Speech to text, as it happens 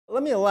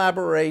Let me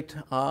elaborate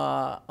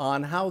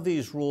on how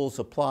these rules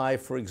apply,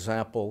 for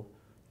example,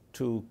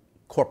 to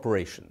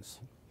corporations,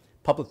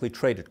 publicly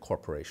traded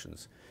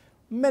corporations.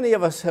 Many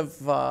of us have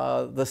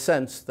the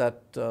sense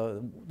that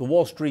the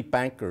Wall Street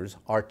bankers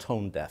are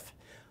tone deaf.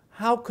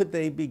 How could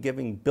they be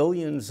giving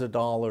billions of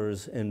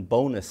dollars in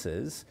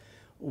bonuses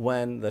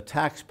when the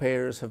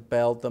taxpayers have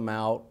bailed them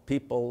out,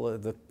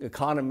 the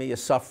economy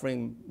is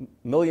suffering,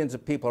 millions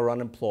of people are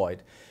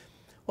unemployed?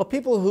 Well,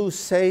 people who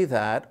say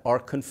that are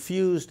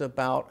confused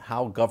about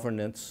how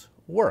governance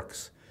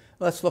works.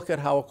 Let's look at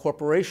how a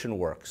corporation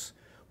works.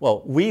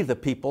 Well, we, the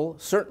people,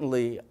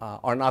 certainly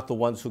are not the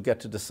ones who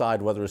get to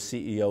decide whether a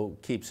CEO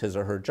keeps his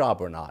or her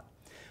job or not.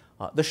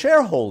 The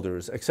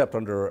shareholders, except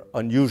under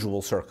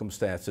unusual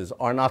circumstances,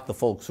 are not the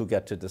folks who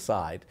get to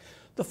decide.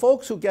 The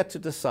folks who get to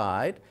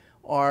decide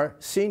are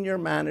senior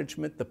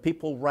management, the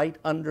people right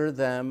under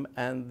them,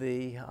 and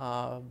the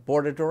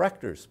board of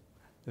directors.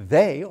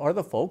 They are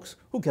the folks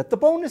who get the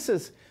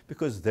bonuses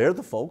because they're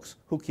the folks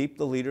who keep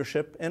the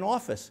leadership in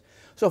office.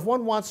 So if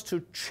one wants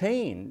to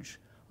change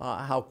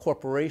how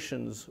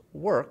corporations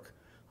work,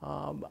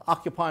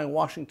 occupying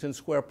Washington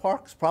Square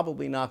Park is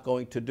probably not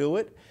going to do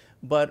it,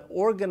 but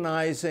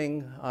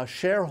organizing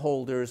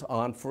shareholders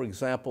on, for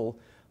example,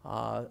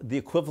 the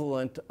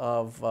equivalent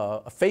of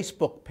a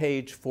Facebook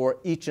page for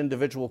each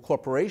individual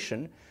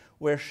corporation,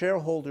 where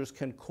shareholders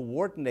can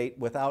coordinate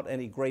without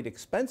any great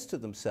expense to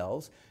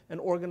themselves and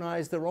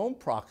organize their own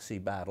proxy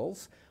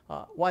battles,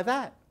 why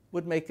that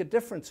would make a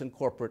difference in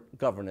corporate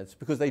governance,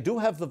 because they do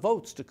have the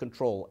votes to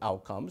control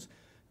outcomes.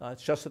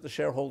 It's just that the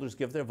shareholders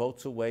give their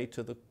votes away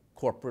to the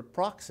corporate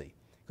proxy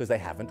because they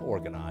haven't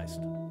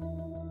organized.